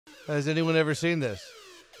Has anyone ever seen this?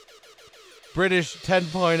 British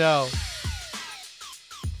 10.0.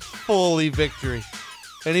 Fully victory.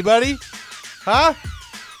 Anybody? Huh?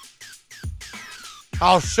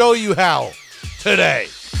 I'll show you how today.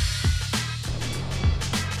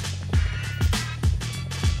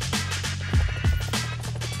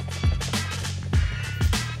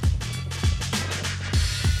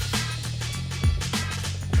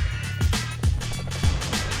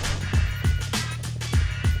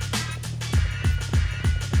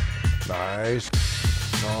 Nice.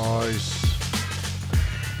 Nice.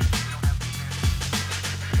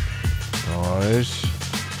 Nice.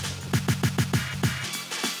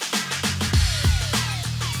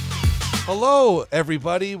 Hello,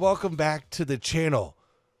 everybody. Welcome back to the channel.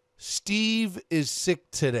 Steve is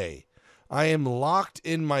sick today. I am locked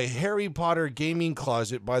in my Harry Potter gaming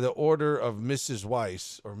closet by the order of Mrs.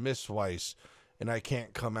 Weiss, or Miss Weiss, and I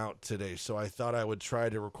can't come out today, so I thought I would try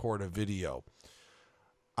to record a video.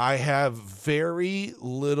 I have very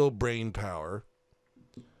little brain power,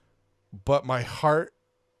 but my heart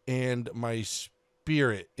and my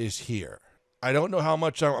spirit is here. I don't know how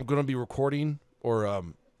much I'm going to be recording or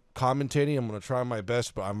commentating. I'm going to try my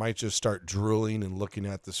best, but I might just start drooling and looking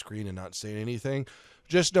at the screen and not saying anything.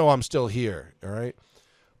 Just know I'm still here, all right?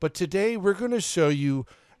 But today we're going to show you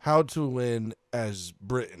how to win as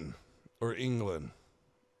Britain or England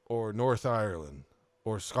or North Ireland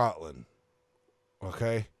or Scotland.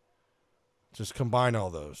 Okay? Just combine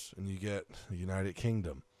all those and you get the United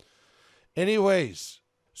Kingdom. Anyways,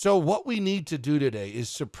 so what we need to do today is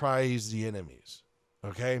surprise the enemies.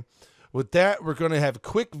 Okay? With that, we're going to have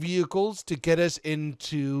quick vehicles to get us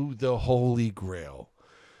into the Holy Grail.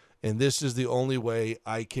 And this is the only way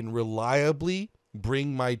I can reliably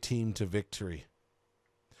bring my team to victory.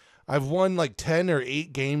 I've won like 10 or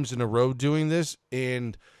 8 games in a row doing this,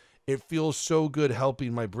 and it feels so good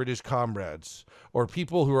helping my British comrades or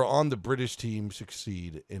people who are on the British team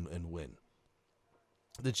succeed and win.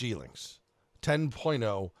 The G-Lynx,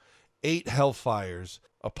 10.0, 8 Hellfires.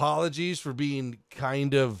 Apologies for being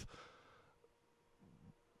kind of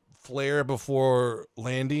flare before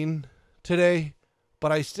landing today,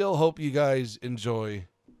 but I still hope you guys enjoy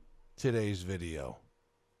today's video.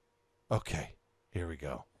 Okay, here we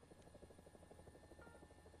go.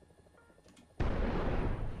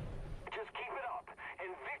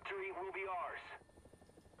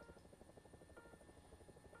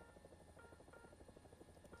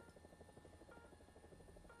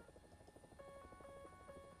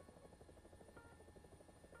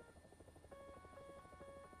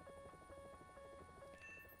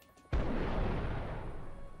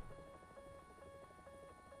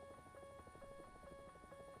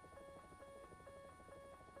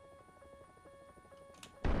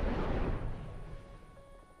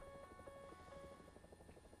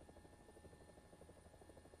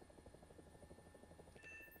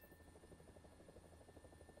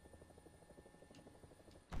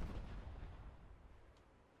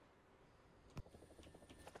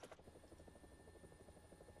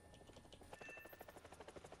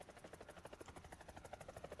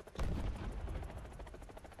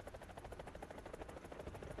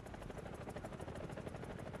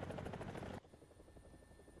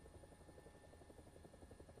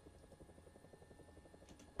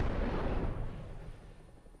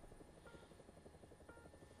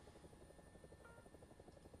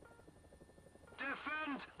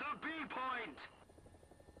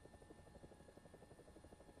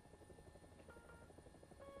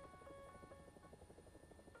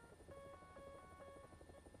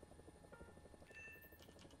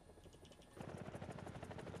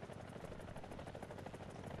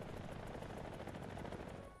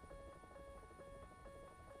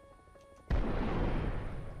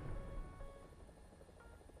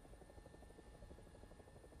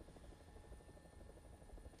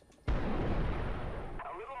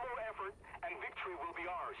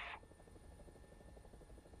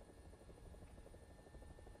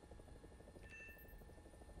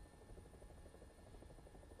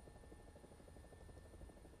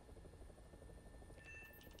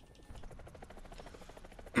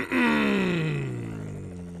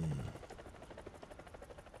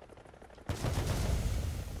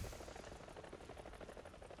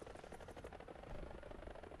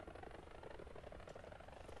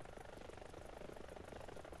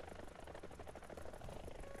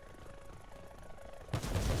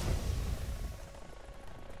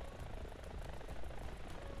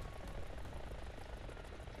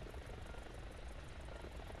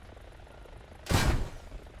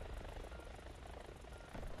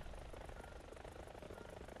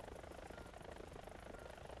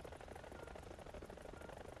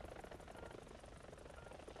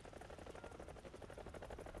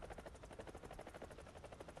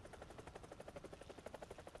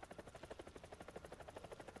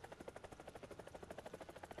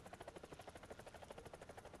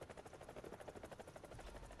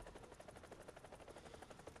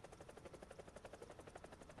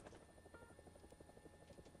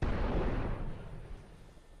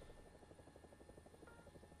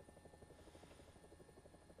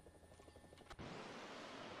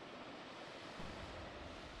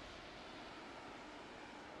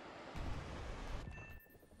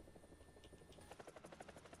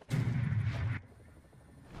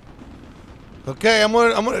 Okay, I'm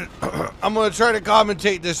gonna try to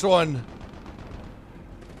commentate this one.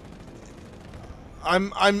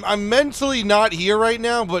 I'm mentally not here right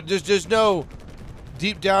now, but just know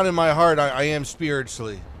deep down in my heart I am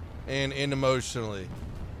spiritually and emotionally.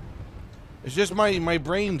 It's just my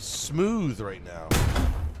brain's smooth right now.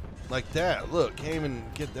 Like that. Look, can't even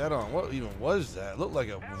get that on. What even was that? Looked like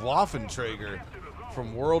a Waffenträger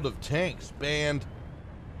from World of Tanks. Banned.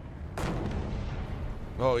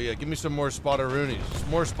 Oh yeah, give me some more Spotteroonies. Some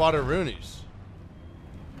more Spotteroonies.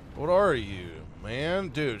 What are you, man?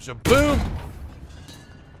 Dude, so boom!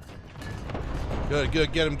 Good,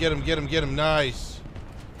 good. Get him, get him, get him, get him. Nice.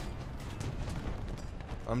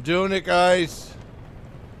 I'm doing it, guys.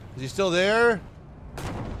 Is he still there?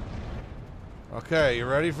 Okay, you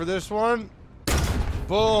ready for this one?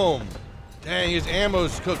 Boom. Dang, his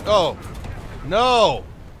ammo's cooked. Oh, no.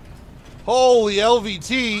 Holy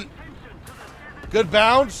LVT. Good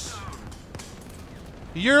bounce.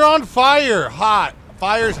 You're on fire. Hot.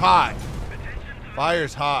 Fire's hot.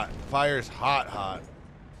 Fire's hot. Fire's hot, hot.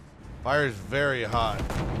 Fire's very hot.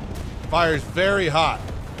 Fire's very hot.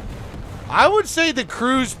 I would say the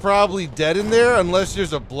crew's probably dead in there unless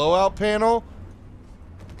there's a blowout panel.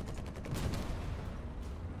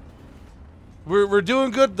 We're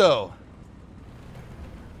doing good though.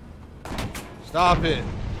 Stop it.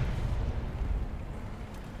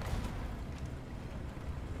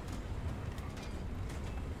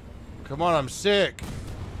 Come on, I'm sick.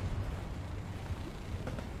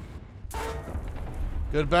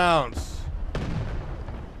 Good bounce.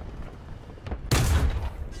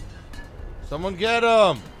 Someone get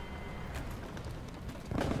him.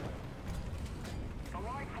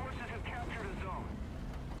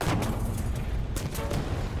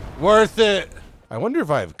 Worth it. I wonder if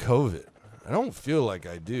I have COVID. I don't feel like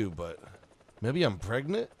I do, but maybe I'm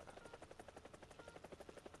pregnant.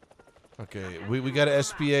 Okay, we got a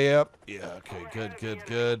SPA up. Yeah, okay, good, good,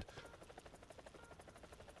 good.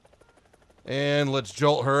 And let's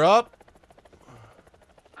jolt her up.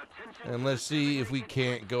 And let's see if we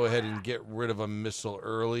can't go ahead and get rid of a missile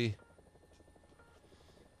early.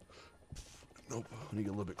 Nope, let me get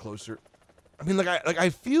a little bit closer. I mean, I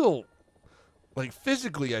feel like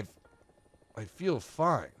physically I feel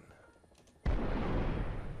fine.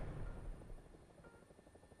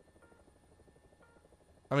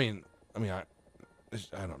 I mean, I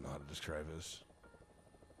don't know how to describe this.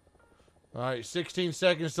 All right, 16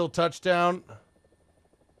 seconds till touchdown.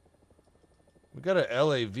 We got a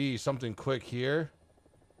LAV, something quick here.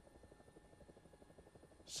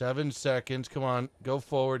 7 seconds. Come on, go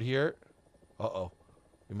forward here. Uh-oh.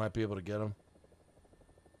 We might be able to get him.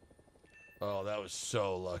 Oh, that was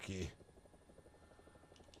so lucky.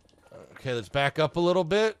 Okay, let's back up a little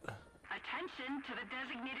bit. Attention to the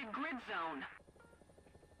designated grid zone.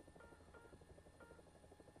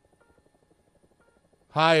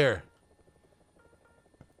 Higher.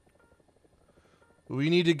 We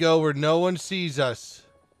need to go where no one sees us.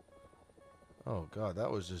 Oh, God, that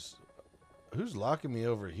was just... Who's locking me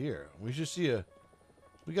over here? We should see a...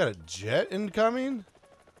 We got a jet incoming?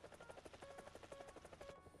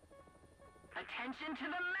 Attention to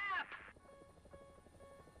the map.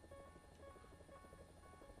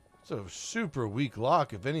 It's a super weak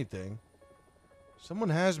lock, if anything. Someone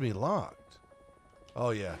has me locked.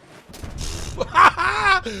 Oh, yeah.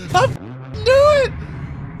 I knew it!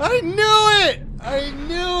 I knew it! I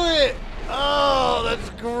knew it! Oh, that's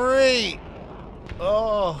great!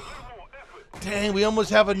 Oh. Dang, we almost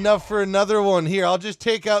have enough for another one. Here, I'll just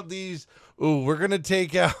take out these. Ooh, we're going to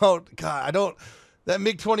take out... God, I don't... That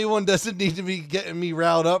MiG-21 doesn't need to be getting me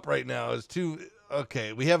riled up right now. It's too...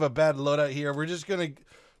 Okay, we have a bad loadout here. We're just going to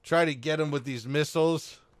try to get him with these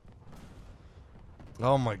missiles.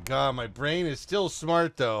 Oh my God, my brain is still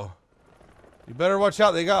smart though. You better watch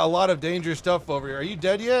out. They got a lot of dangerous stuff over here. Are you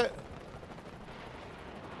dead yet?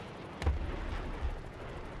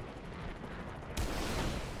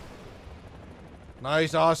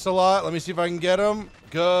 Nice Ocelot. Let me see if I can get him.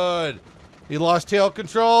 Good. He lost tail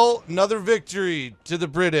control. Another victory to the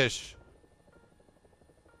British.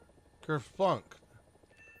 Kerplunk.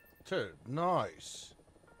 Dude, nice.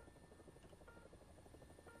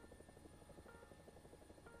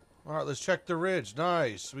 All right, let's check the ridge.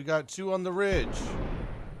 Nice. We got 2 on the ridge.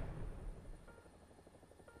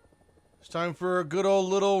 It's time for a good old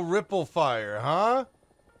little ripple fire, huh?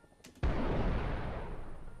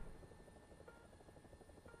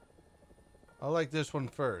 I like this one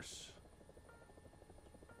first.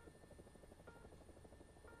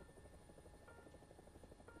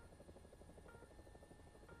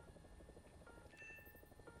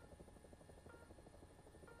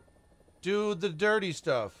 Do the dirty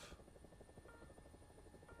stuff.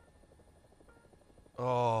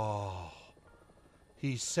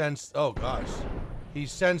 He sensed... Oh, gosh. He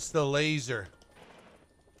sensed the laser.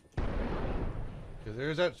 Because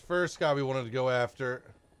there's that first guy we wanted to go after.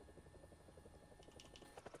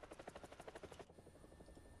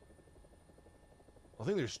 I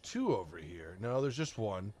think there's two over here. No, there's just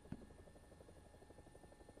one.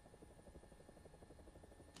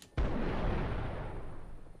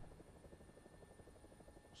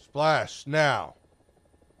 Splash now.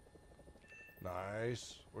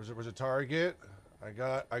 Nice. Where's a target? I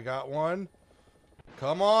got one.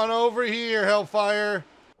 Come on over here, Hellfire.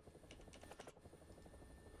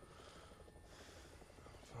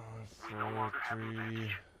 5, 4,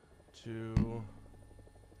 3, 2.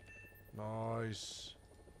 Nice.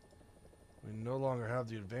 We no longer have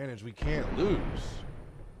the advantage. We can't lose.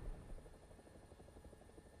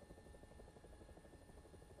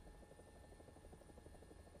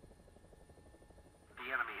 The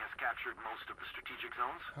enemy has captured most of the strategic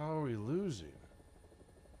zones. How are we losing?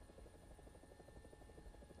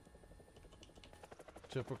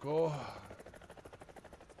 Typical.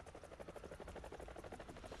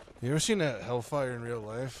 You ever seen that Hellfire in real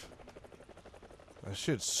life? That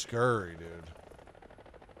shit's scurry, dude.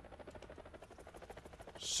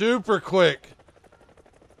 Super quick.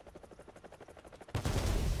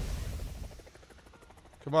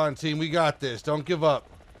 Come on, team. We got this. Don't give up.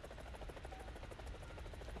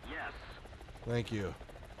 Yes. Thank you.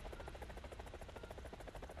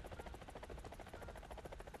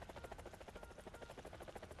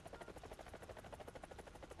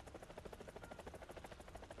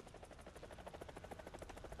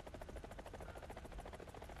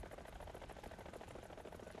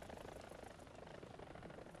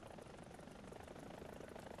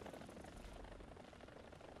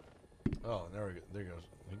 Oh, there we go. There he goes.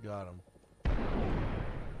 He got him. All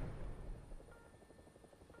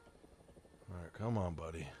right, come on,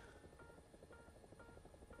 buddy.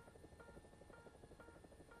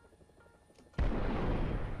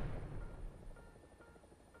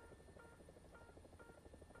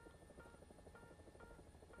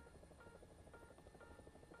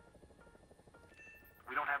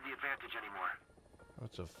 We don't have the advantage anymore.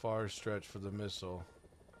 That's a far stretch for the missile.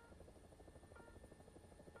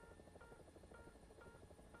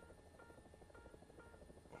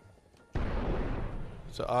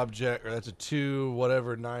 It's an object, or that's a 2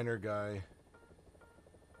 whatever niner guy.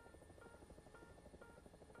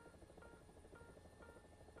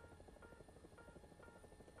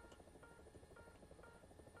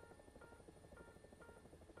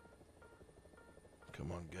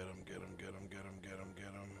 Come on, get him, get him, get him, get him, get him, get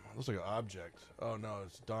him. Looks like an object. Oh no,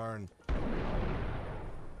 it's darn.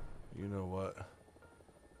 You know what?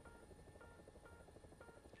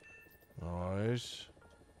 Nice.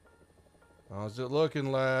 How's it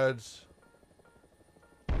looking, lads?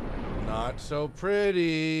 Not so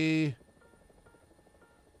pretty.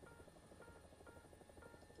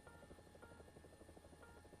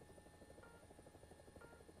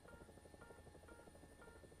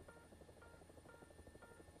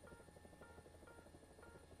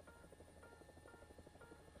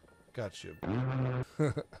 Got you.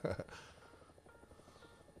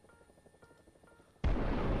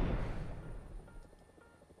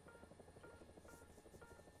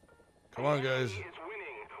 Come on, guys. He is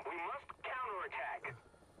winning. We must counterattack.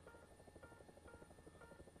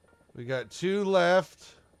 We got 2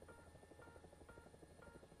 left.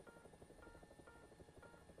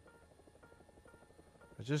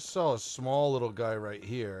 I just saw a small little guy right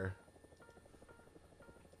here.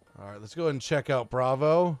 All right, let's go ahead and check out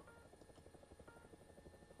Bravo.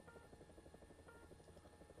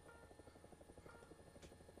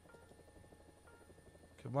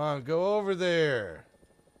 Come on, go over there.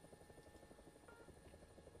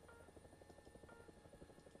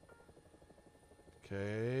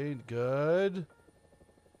 Okay, good.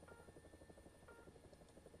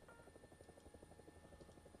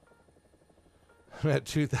 I'm at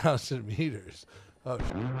 2,000 meters. Oh,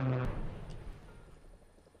 Attention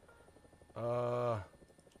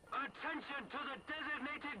to the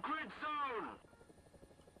designated grid zone.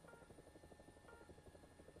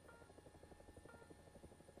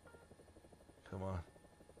 come on.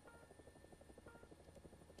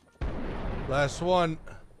 Last one.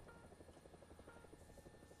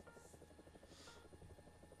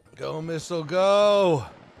 Go, missile, go.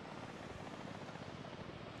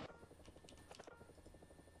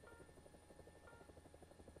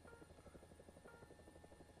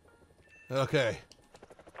 Okay.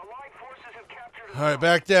 The Allied forces have captured. All right,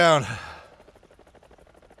 back down.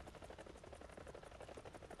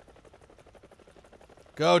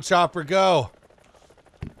 Go, chopper, go.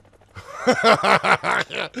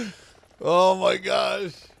 Oh my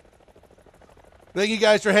gosh. Thank you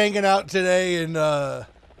guys for hanging out today and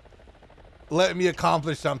letting me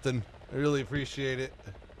accomplish something. I really appreciate it.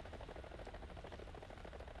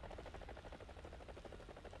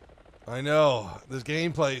 I know. This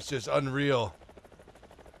gameplay is just unreal.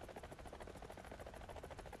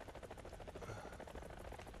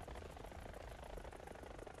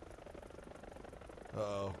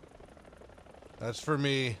 Uh-oh. That's for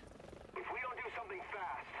me. If we don't do something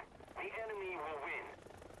fast, the enemy will win.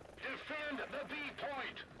 Defend the B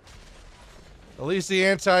point. At least the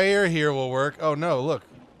anti-air here will work. Oh no, look.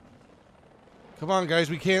 Come on guys,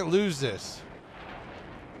 we can't lose this.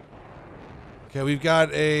 Okay, we've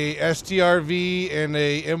got a STRV and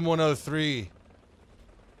a M103.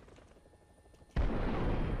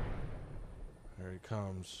 There he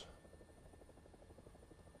comes.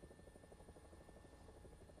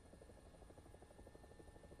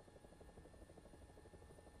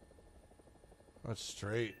 That's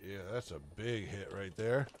straight. Yeah, that's a big hit right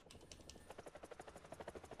there.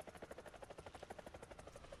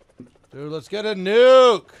 Dude, let's get a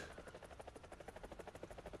nuke!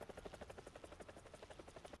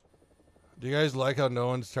 Do you guys like how no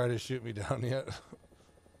one's tried to shoot me down yet?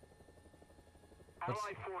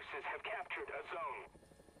 Allied forces have captured a zone.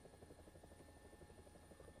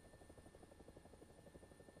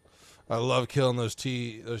 I love killing those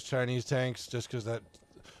Chinese tanks just because that,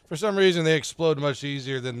 for some reason, they explode much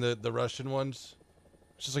easier than the Russian ones.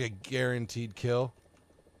 It's just like a guaranteed kill.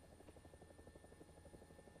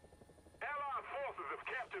 Allied forces have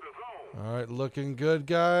captured a zone. All right, looking good,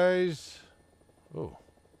 guys. Oh.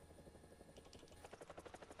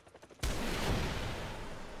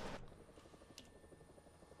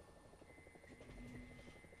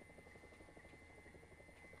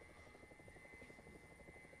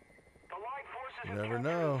 You never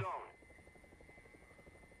know.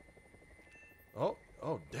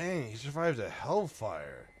 Oh, dang. He survives a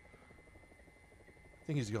hellfire. I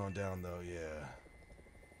think he's going down, though, yeah.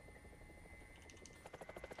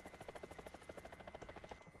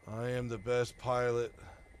 I am the best pilot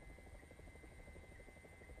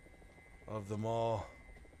of them all.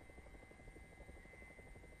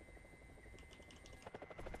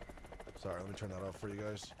 Sorry, let me turn that off for you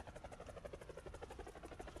guys.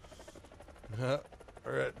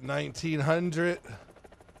 We're at 1900.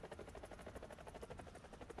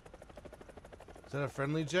 Is that a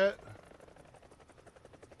friendly jet?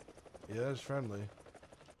 Yeah, it's friendly.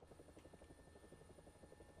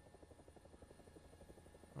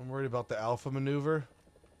 I'm worried about the alpha maneuver.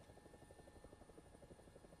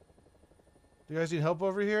 Do you guys need help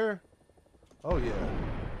over here? Oh, yeah.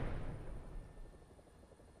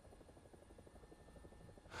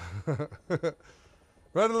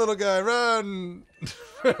 Run, little guy, run!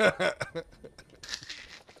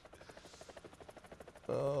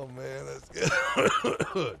 Oh, man, that's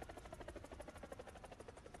good.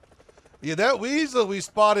 Yeah, that weasel we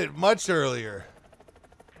spotted much earlier.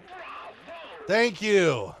 Thank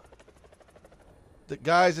you.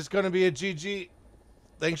 Guys, it's going to be a GG.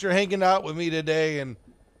 Thanks for hanging out with me today and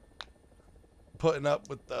putting up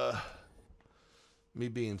with me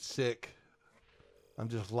being sick. I'm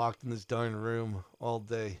just locked in this darn room all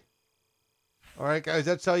day. All right, guys,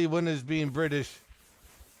 that's how you win as being British.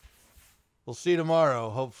 We'll see you tomorrow,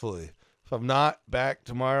 hopefully. If I'm not back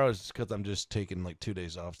tomorrow, it's because I'm just taking like 2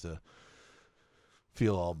 days off to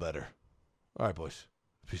feel all better. All right, boys.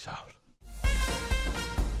 Peace out.